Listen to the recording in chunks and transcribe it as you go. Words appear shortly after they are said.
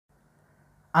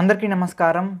Andarki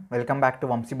Namaskaram, welcome back to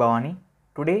Vamsi Bhavani.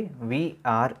 Today we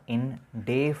are in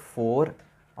day 4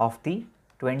 of the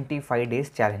 25 days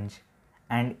challenge.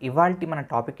 And ivalti mana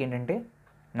topic entante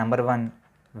number 1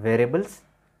 variables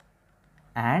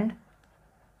and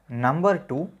number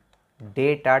 2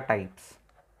 data types.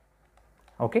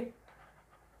 Okay.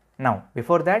 Now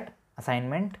before that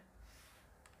assignment,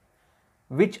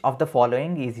 which of the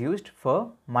following is used for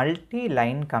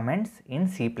multi-line comments in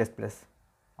C++?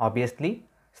 Obviously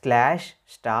slash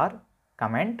star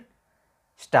comment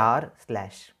star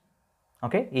slash.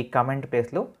 Okay, ఈ comment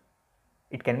ప్లేస్లో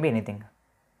it can be anything.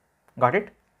 Got it?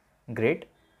 Great.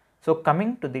 So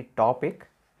coming to the topic,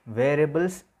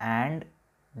 variables and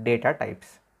data types.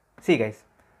 See guys,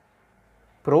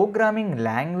 programming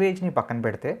లాంగ్వేజ్ని పక్కన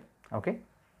పెడితే, okay,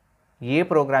 ఏ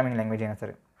programming language అయినా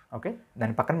సరే, okay,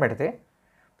 దాన్ని పక్కన పెడితే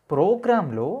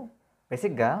ప్రోగ్రాంలో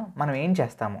బేసిక్గా మనం ఏం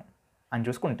చేస్తాము అని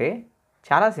చూసుకుంటే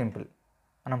చాలా సింపుల్.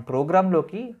 మనం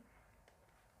ప్రోగ్రాంలోకి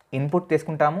ఇన్పుట్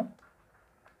తీసుకుంటాము,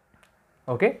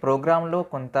 ఓకే, ప్రోగ్రాంలో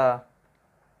కొంత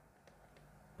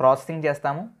ప్రాసెసింగ్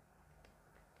చేస్తాము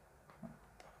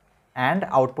అండ్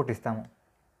అవుట్పుట్ ఇస్తాము.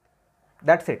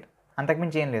 దట్స్ ఇట్,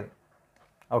 అంతకుమించి ఏం లేదు.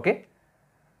 ఓకే,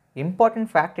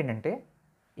 ఇంపార్టెంట్ ఫ్యాక్ట్ ఏంటంటే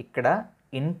ఇక్కడ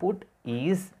input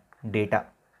is data,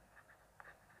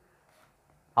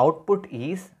 output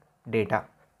is data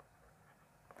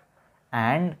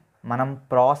and మనం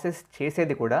ప్రాసెస్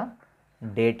చేసేది కూడా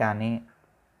డేటానే.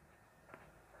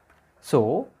 So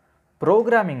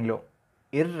ప్రోగ్రామింగ్లో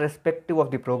irrespective of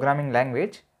the programming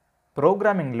language,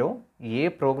 ప్రోగ్రామింగ్లో A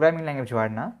programming language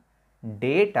వాడినా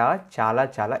డేటా చాలా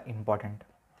చాలా ఇంపార్టెంట్.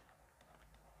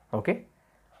 ఓకే,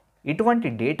 ఇటువంటి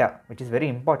data which is very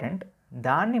important,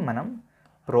 దాన్ని మనం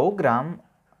ప్రోగ్రామ్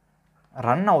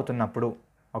రన్ అవుతున్నప్పుడు,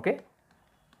 ఓకే,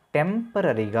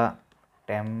 టెంపరరీగా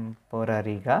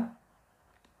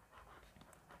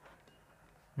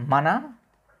మన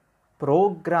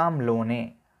ప్రోగ్రాంలోనే,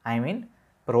 ఐ మీన్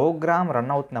ప్రోగ్రామ్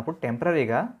రన్ అవుతున్నప్పుడు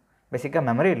టెంపరరీగా బేసిక్గా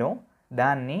మెమరీలో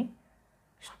దాన్ని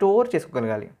స్టోర్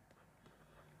చేసుకోగలగాలి.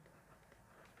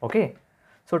 ఓకే,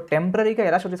 సో టెంపరరీగా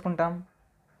ఎలా స్టోర్ చేసుకుంటాం?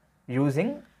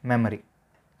 Using memory.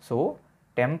 సో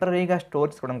టెంపరరీగా స్టోర్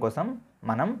చేసుకోవడం కోసం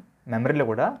మనం మెమరీలో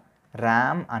కూడా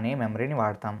ర్యామ్ అనే మెమరీని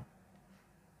వాడతాం.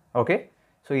 ఓకే,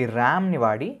 సో ఈ ర్యామ్ని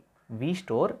వాడి we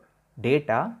store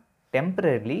data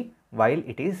టెంపరరీలీ while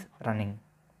it is running.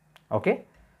 Okay,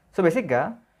 so బేసిక్గా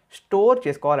స్టోర్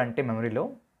చేసుకోవాలంటే మెమరీలో,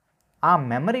 ఆ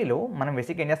మెమరీలో మనం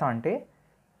బేసిక్గా ఏం చేస్తామంటే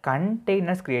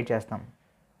కంటైనర్స్ క్రియేట్ చేస్తాం.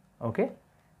 Okay,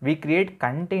 we create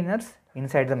containers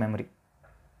inside the memory.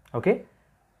 Okay,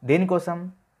 దేనికోసం?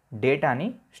 డేటాని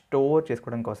స్టోర్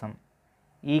చేసుకోవడం కోసం.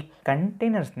 ఈ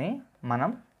కంటైనర్స్ని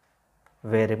మనం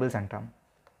వేరియబుల్స్ అంటాం.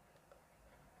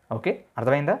 ఓకే,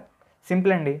 అర్థమైందా?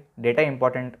 సింపుల్ అండి. డేటా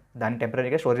ఇంపార్టెంట్, దాన్ని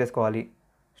టెంపరీగా స్టోర్ చేసుకోవాలి.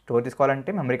 స్టోర్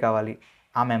చేసుకోవాలంటే మెమరీ కావాలి,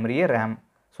 ఆ మెమరీయే ర్యామ్.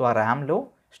 సో ఆ ర్యామ్లో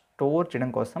స్టోర్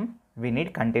చేయడం కోసం వీ నీడ్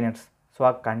కంటైనర్స్. సో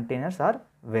ఆ containers are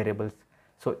variables.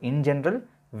 So in general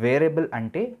variable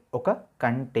అంటే ఒక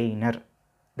container.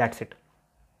 That's it.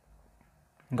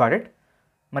 Got it?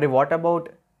 మరి what about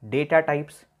data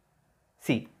types?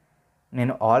 C,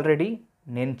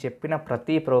 నేను చెప్పిన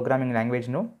ప్రతి ప్రోగ్రామింగ్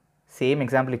లాంగ్వేజ్ను సేమ్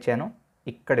ఎగ్జాంపుల్ ఇచ్చాను,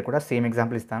 ఇక్కడ కూడా సేమ్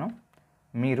ఎగ్జాంపుల్ ఇస్తాను.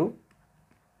 మీరు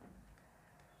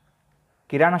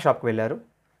కిరాణా షాప్కి వెళ్ళారు,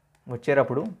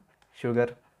 వచ్చేటప్పుడు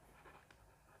షుగర్,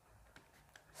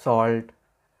 సాల్ట్,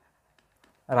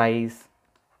 రైస్,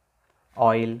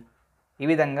 ఆయిల్, ఈ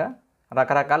విధంగా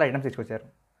రకరకాల ఐటమ్స్ తీసుకొచ్చారు.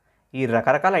 ఈ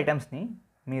రకరకాల ఐటమ్స్ని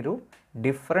మీరు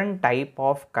డిఫరెంట్ టైప్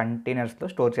ఆఫ్ కంటైనర్స్లో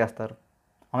స్టోర్ చేస్తారు,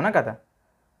 అవునా కదా?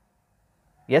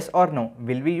 Yes are no,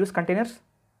 will we use containers?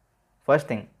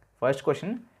 First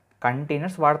question,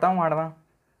 containers వాడవా?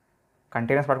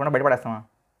 Containers వాడకుండా బయట పడేస్తామా?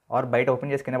 ఆర్ బయట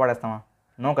ఓపెన్ చేసి కింద పడేస్తామా?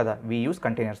 నో కదా, we use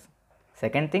containers.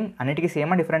 Second thing, అన్నిటికీ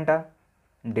సేమా డిఫరెంటా?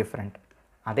 డిఫరెంట్.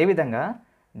 అదేవిధంగా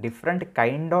different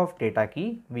kind of డేటాకి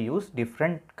we use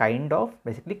different kind of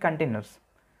basically containers.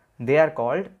 They are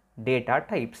called data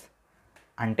types.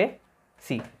 అంటే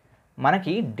C,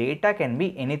 మనకి డేటా కెన్ బి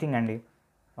ఎనీథింగ్ అండి.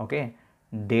 ఓకే,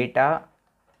 డేటా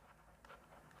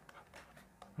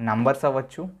నంబర్స్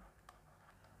అవ్వచ్చు,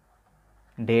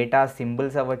 data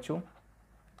symbols అవ్వచ్చు,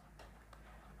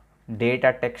 data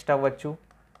text అవ్వచ్చు,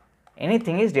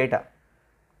 anything is data.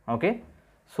 Okay,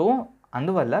 so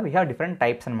అందువల్ల we have different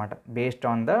types అనమాట based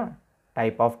on the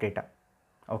type of data.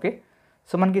 Okay,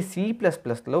 so మనకి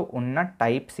C++లో ఉన్న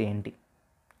టైప్స్ ఏంటి?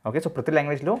 ఓకే, సో ప్రతి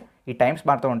లాంగ్వేజ్లో ఈ టైప్స్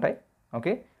మారుతూ ఉంటాయి.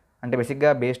 ఓకే, అంటే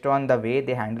బేసిక్గా based on the way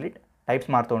they handle it, types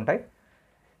మారుతూ ఉంటాయి.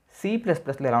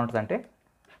 C++లో ఎలా ఉంటుందంటే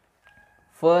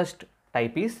ఫస్ట్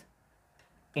టైప్ ఈజ్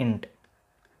ఇంట్.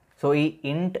 సో ఈ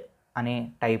ఇంట్ అనే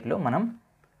టైప్లో మనం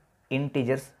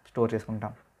ఇంటీజర్స్ స్టోర్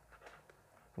చేసుకుంటాం.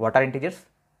 What are integers?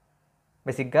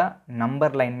 బేసిక్గా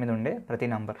నంబర్ లైన్ మీద ఉండే ప్రతి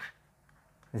number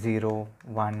 0,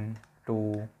 1, 2,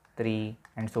 3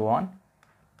 and so on,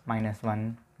 -1,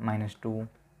 -2,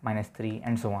 -3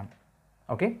 and so on.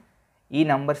 Okay, ఈ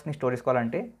నంబర్స్ని స్టోర్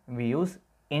చేసుకోవాలంటే వి యూజ్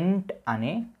ఇంట్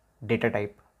అనే డేటా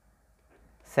టైప్.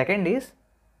 Second is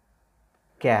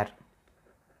క్యార్.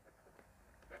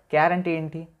 క్యార్ అంటే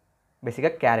ఏంటి?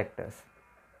 బేసిక్గా క్యారెక్టర్స్.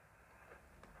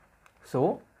 సో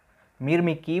మీరు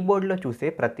మీ కీబోర్డ్లో చూసే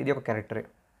ప్రతిదీ ఒక క్యారెక్టరే.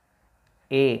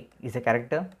 A is a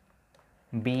character,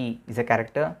 B is a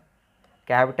character,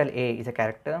 capital A is a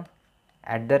character,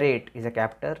 @ is a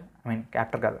character,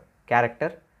 character,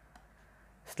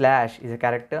 slash is a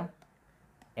character,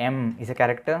 M is a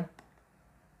character,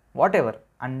 whatever,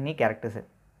 అన్ని క్యారెక్టర్సే.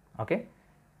 Okay,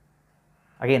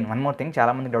 again one more thing,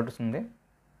 చాలామంది doubt వస్తుంది,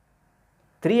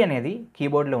 3 అనేది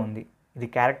కీబోర్డ్లో ఉంది, ఇది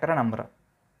క్యారెక్టరా నంబరా?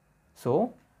 So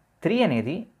 3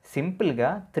 అనేది సింపుల్గా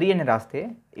 3 అని రాస్తే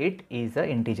it is a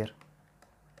integer.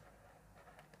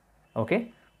 Okay,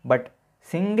 but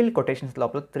single quotations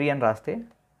లోపల 3 అని రాస్తే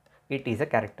it is a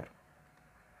character.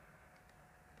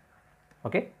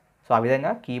 Okay, so ఆ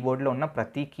విధంగా కీబోర్డ్లో ఉన్న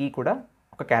ప్రతి కీ కూడా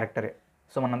ఒక క్యారెక్టరే.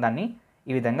 సో మనం దాన్ని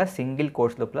ఈ విధంగా సింగిల్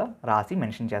కోట్స్ లోపల రాసి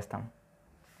మెన్షన్ చేస్తాం.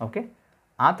 ఓకే,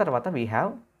 ఆ తర్వాత we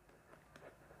have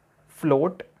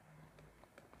float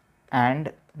and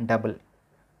double.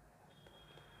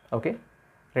 Okay,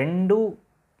 రెండు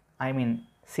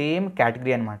సేమ్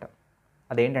కేటగిరీ అనమాట.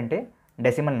 అదేంటంటే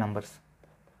డెసిమల్ నంబర్స్,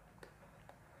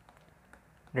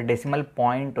 అంటే డెసిమల్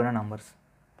పాయింట్ ఉన్న నంబర్స్,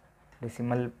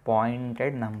 డెసిమల్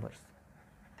పాయింటెడ్ నంబర్స్.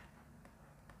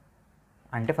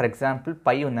 అంటే ఫర్ ఎగ్జాంపుల్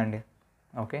పై ఉందండి,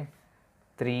 ఓకే,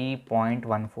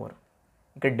 3.14.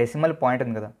 ఇక్కడ డెసిమల్ పాయింట్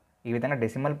ఉంది కదా, ఈ విధంగా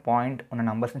డెసిమల్ పాయింట్ ఉన్న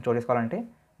నంబర్స్ని స్టోర్ చేసుకోవాలంటే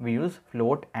we use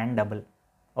float and double.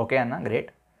 Okay అన్న,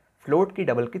 గ్రేట్. ఫ్లోట్కి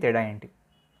డబుల్కి తేడా ఏంటి?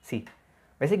 సి,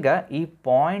 బేసిక్గా ఈ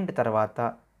పాయింట్ తర్వాత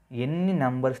ఎన్ని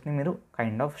నంబర్స్ని మీరు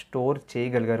కైండ్ ఆఫ్ స్టోర్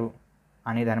చేయగలిగారు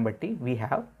అనే దాన్ని బట్టి we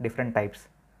have different types.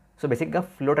 So బేసిక్గా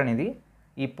ఫ్లోట్ అనేది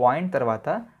ఈ పాయింట్ తర్వాత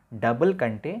డబుల్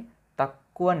కంటే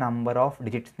తక్కువ నంబర్ ఆఫ్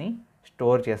డిజిట్స్ని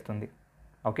స్టోర్ చేస్తుంది.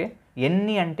 ఓకే,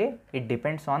 ఎన్ని అంటే it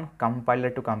depends on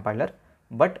compiler to compiler.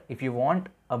 But if you want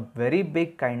a very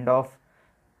big kind of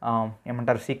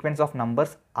sequence of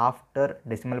numbers after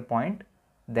decimal point,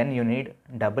 then you need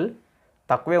double.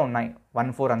 తక్కువే ఉన్నాయి,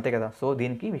 1, 4 అంతే కదా, సో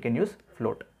దీనికి we can use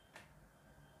float.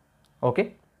 Okay,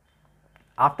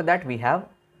 after that we have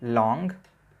long.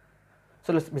 So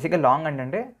బేసిక్గా long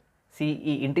అంటే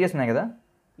ఈ integers ఉన్నాయి కదా,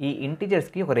 ఈ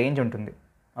ఇంటీజర్స్కి ఒక రేంజ్ ఉంటుంది.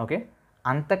 ఓకే,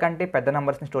 అంతకంటే పెద్ద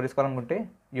నెంబర్స్ని స్టోర్ చేసుకోవాలనుకుంటే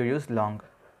యూ యూస్ లాంగ్.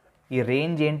 ఈ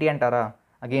రేంజ్ ఏంటి అంటారా?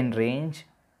 Again range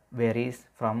varies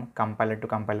from compiler to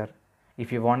compiler.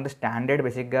 If you want the standard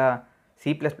బేసిక్గా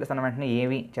C++ అన్న వెంటనే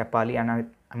ఏవి చెప్పాలి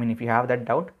అని if you have that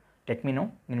doubt, let me no,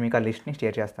 నేను మీకు ఆ లిస్ట్ని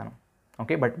షేర్ చేస్తాను.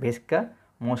 ఓకే, బట్ బేసిక్గా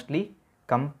mostly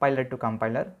compiler to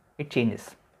compiler it changes.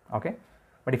 Okay,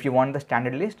 but if you want the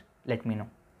standard list, let me no.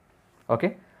 Okay,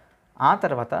 ఆ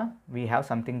తర్వాత we have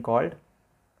something called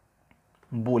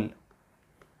bool.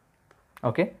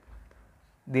 Okay,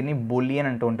 దీన్ని Boolean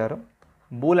అంటూ ఉంటారు.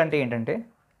 బూల్ అంటే ఏంటంటే,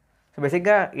 సో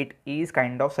బేసిక్గా it is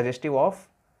kind of suggestive of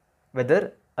weather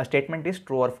a statement is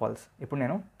true or falls. ఇప్పుడు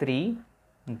నేను 3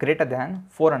 >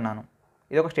 4 అన్నాను,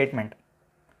 ఇది ఒక statement.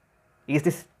 Is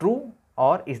this true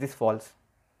or is this falls?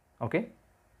 Okay,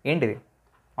 ఏంటిది?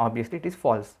 Obviously it is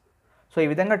false. So ఈ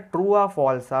విధంగా ట్రూ ఆ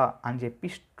ఫాల్సా అని చెప్పి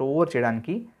స్టోర్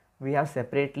చేయడానికి we have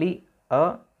separately a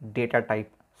data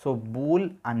type. So bool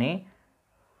అనే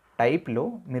టైప్లో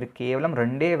మీరు కేవలం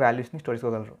 2 వాల్యూస్ని స్టోర్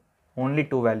చేసుకోగలరు, ఓన్లీ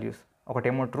 2 వాల్యూస్.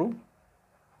 ఒకటేమో ట్రూ,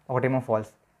 ఒకటేమో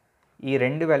ఫాల్స్. ఈ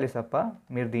 2 వాల్యూస్ తప్ప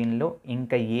మీరు దీనిలో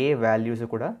ఇంకా ఏ వాల్యూస్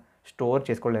కూడా స్టోర్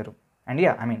చేసుకోలేరు. అండ్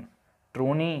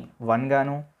ట్రూని 1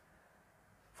 గాను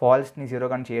ఫాల్స్ని 0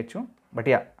 గాను చేయొచ్చు. బట్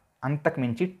అంతకు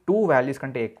మించి 2 వాల్యూస్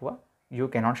కంటే ఎక్కువ you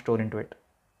cannot store in to it.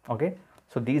 Okay,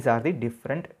 so these are the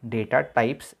different data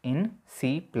types in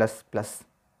C++.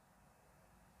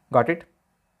 Got it?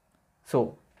 So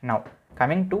now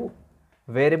coming to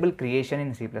variable creation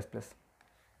in C++.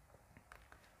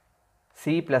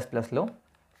 C++లో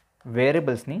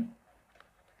వేరియబుల్స్ని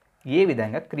ఏ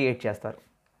విధంగా క్రియేట్ చేస్తారు?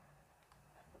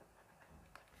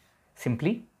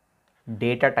 Simply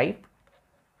data type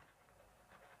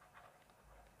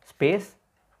space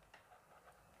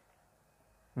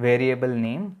variable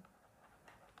name,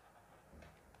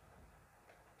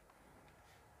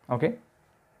 okay,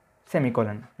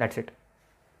 semicolon, that's it.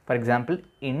 For example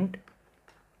ఇంట్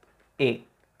ఏ,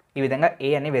 ఈ విధంగా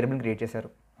ఏ అనే variable create చేశారు.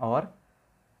 Are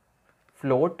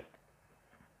float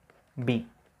B,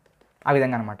 ఆ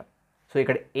విధంగా అనమాట. సో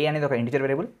ఇక్కడ ఏ అనేది ఒక ఇంటిజర్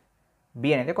వేరియబుల్, బి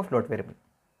అనేది ఒక float variable.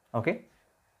 Okay,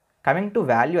 coming to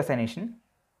value అసైనేషన్,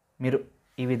 మీరు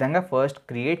ఈ విధంగా ఫస్ట్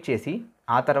క్రియేట్ చేసి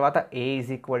ఆ తర్వాత a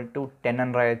ఈజ్ ఈక్వల్ టు 10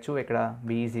 అని రాయొచ్చు, ఇక్కడ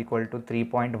b ఈజ్ ఈక్వల్ టు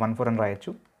 3.14 అని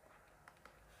రాయొచ్చు.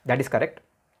 That is correct.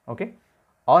 Okay,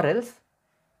 or else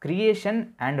creation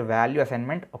and value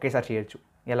assignment ఒకేసారి చేయొచ్చు.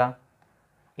 ఎలా?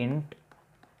 ఇంట్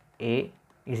a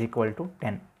ఈజ్ ఈక్వల్ టు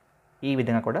 10, ఈ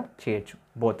విధంగా కూడా చేయొచ్చు.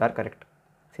 Both are correct.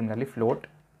 Similarly float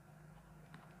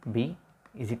b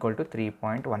is equal to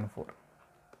 3.14.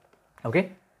 Okay,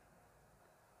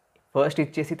 first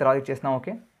ఇచ్చేసి తర్వాత ఇచ్చేసినా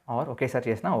ఓకే, ఆర్ ఒకేసారి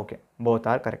చేసినా okay, both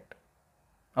are correct.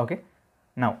 Okay,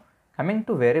 now coming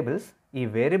to variables. ఈ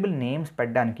వేరియబుల్ నేమ్స్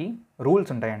పెట్టడానికి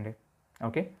రూల్స్ ఉంటాయండి.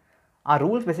 ఓకే, ఆ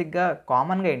రూల్స్ బేసిక్గా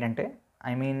కామన్గా ఏంటంటే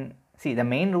ద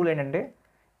మెయిన్ రూల్ ఏంటంటే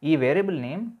ఈ వేరియబుల్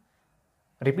నేమ్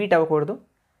రిపీట్ అవ్వకూడదు.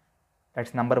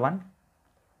 That's number 1.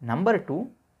 నంబర్ 2,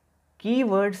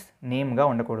 కీవర్డ్స్ నేమ్గా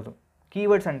ఉండకూడదు.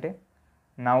 కీవర్డ్స్ అంటే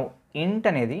నౌ ఇంట్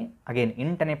అనేది, అగైన్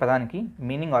ఇంట్ అనే పదానికి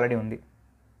మీనింగ్ ఆల్రెడీ ఉంది,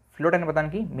 ఫ్లోట్ అనే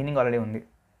పదానికి మీనింగ్ ఆల్రెడీ ఉంది,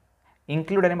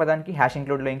 ఇంక్లూడ్ అనే పదానికి హ్యాష్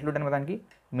ఇంక్లూడ్లో ఇంక్లూడ్ అనే పదానికి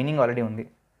మీనింగ్ ఆల్రెడీ ఉంది,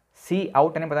 సి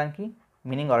అవుట్ అనే పదానికి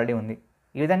మీనింగ్ ఆల్రెడీ ఉంది.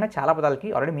 ఈ విధంగా చాలా పదాలకి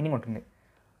ఆల్రెడీ మీనింగ్ ఉంటుంది.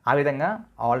 ఆ విధంగా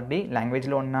ఆల్రెడీ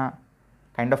లాంగ్వేజ్లో ఉన్న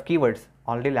కైండ్ ఆఫ్ కీవర్డ్స్,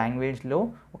 ఆల్రెడీ లాంగ్వేజ్లో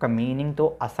ఒక మీనింగ్తో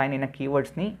అసైన్ అయిన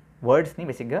వర్డ్స్ని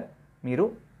బేసిక్గా మీరు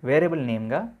వేరియబుల్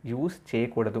నేమ్గా యూస్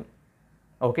చేయకూడదు.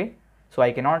 Okay, so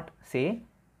I cannot say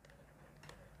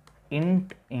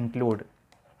ఇంట్ ఇంక్లూడ్.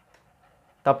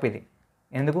 తప్పు ఇది.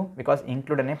 ఎందుకు? బికాస్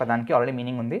ఇంక్లూడ్ అనే పదానికి ఆల్రెడీ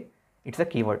మీనింగ్ ఉంది, it's a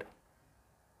keyword.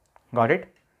 Got it?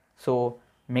 So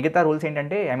మిగతా రూల్స్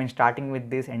ఏంటంటే starting with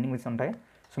this ending with ఉంటాయి.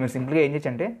 సో మీరు సింపుల్గా ఏం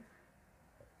చేయొచ్చు అంటే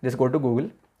just go to Google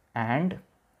and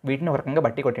వీటిని ఒక రకంగా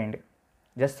బట్టి కొట్టేయండి.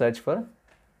 Just search for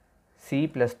C++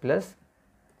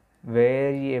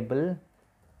 variable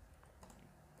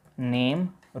name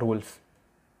rules.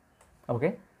 Okay,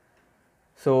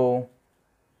 so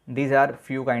these are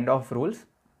few kind of rules.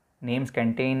 Names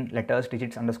contain letters,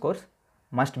 digits, అండర్స్కోర్స్,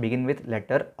 must begin with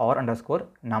letter R underscore,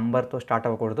 నంబర్తో స్టార్ట్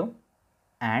అవ్వకూడదు.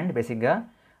 And బేసిక్గా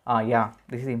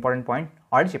this is important point.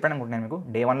 Already చెప్పాను అనుకుంటున్నాను మీకు,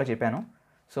 day 1లో చెప్పాను.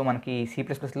 So మనకి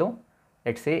C++లో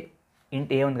let's say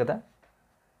ఇంట్ ఏ ఉంది కదా,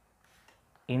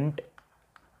 ఇంట్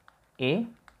ఏ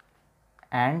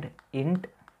అండ్ ఇంట్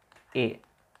ఏ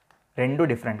రెండు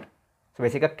డిఫరెంట్. సో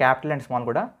బేసిక్గా క్యాపిటల్ అండ్ స్మాల్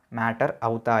కూడా మ్యాటర్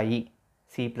అవుతాయి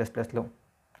C++లో.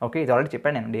 ఓకే, ఇది ఆల్రెడీ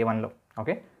చెప్పాను నేను day 1లో.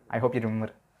 Okay, I hope you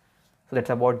remember. So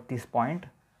that's about this point.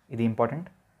 ఇది ఇంపార్టెంట్.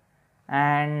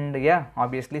 అండ్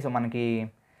ఆబ్వియస్లీ సో మనకి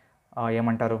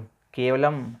ఏమంటారు,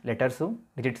 కేవలం లెటర్స్,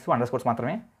 డిజిట్స్, అండర్స్కోర్స్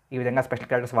మాత్రమే. ఈ విధంగా స్పెషల్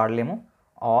క్యారెక్టర్స్ వాడలేము,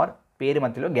 ఆర్ పేరు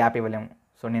మధ్యలో గ్యాప్ ఇవ్వలేము.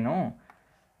 సో నేను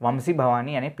వంశీ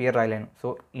భవానీ అనే పేరు రాయలేను. సో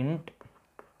ఇంట్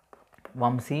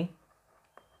వంశీ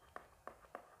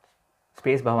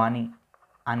స్పేస్ భవానీ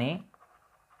అనే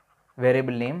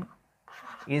variable name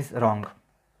is wrong.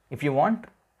 If you want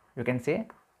you can say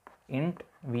ఇంట్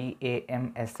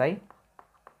VAMSI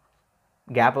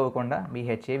గ్యాప్ ఇవ్వకుండా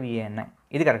BHAVANI.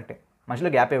 ఇది కరెక్టే, మధ్యలో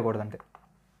గ్యాప్ ఇవ్వకూడదు అంతే.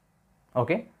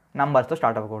 ఓకే, నంబర్స్తో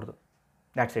స్టార్ట్ అవ్వకూడదు.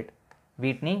 That's it.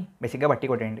 వీటిని బేసిక్గా బట్టి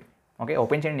కొట్టేయండి. ఓకే,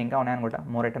 ఓపెన్ చేయండి, ఇంకా ఉన్నాయనుకుంటా,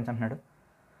 మోర్ ఐటమ్స్ అంటున్నాడు.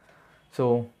 సో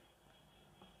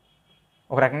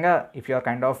ఒక రకంగా if you are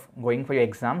kind of going for your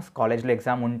exams, కాలేజ్లో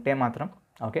ఎగ్జామ్ ఉంటే మాత్రం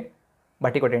ఓకే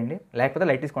బట్టి కొట్టేయండి, లేకపోతే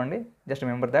లైట్ తీసుకోండి. జస్ట్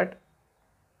రిమెంబర్ దట్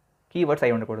కీవర్డ్స్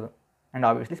అయి ఉండకూడదు. అండ్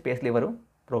ఆబ్వియస్లీ స్పేస్లు ఇవ్వరు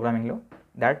ప్రోగ్రామింగ్లో,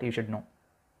 that you should know.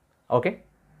 Okay,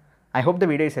 I hope the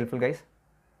video is helpful guys.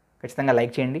 ఖచ్చితంగా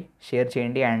లైక్ చేయండి, షేర్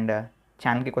చేయండి, అండ్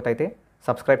ఛానల్కి కొత్త అయితే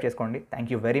సబ్స్క్రైబ్ చేసుకోండి.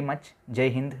 Thank you very much. జై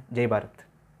హింద్, జై భారత్.